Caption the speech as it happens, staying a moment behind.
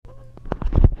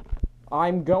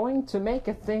I'm going to make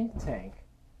a think tank.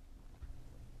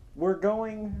 We're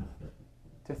going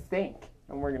to think,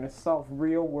 and we're going to solve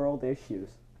real world issues.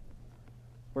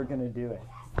 We're going to do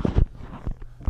it.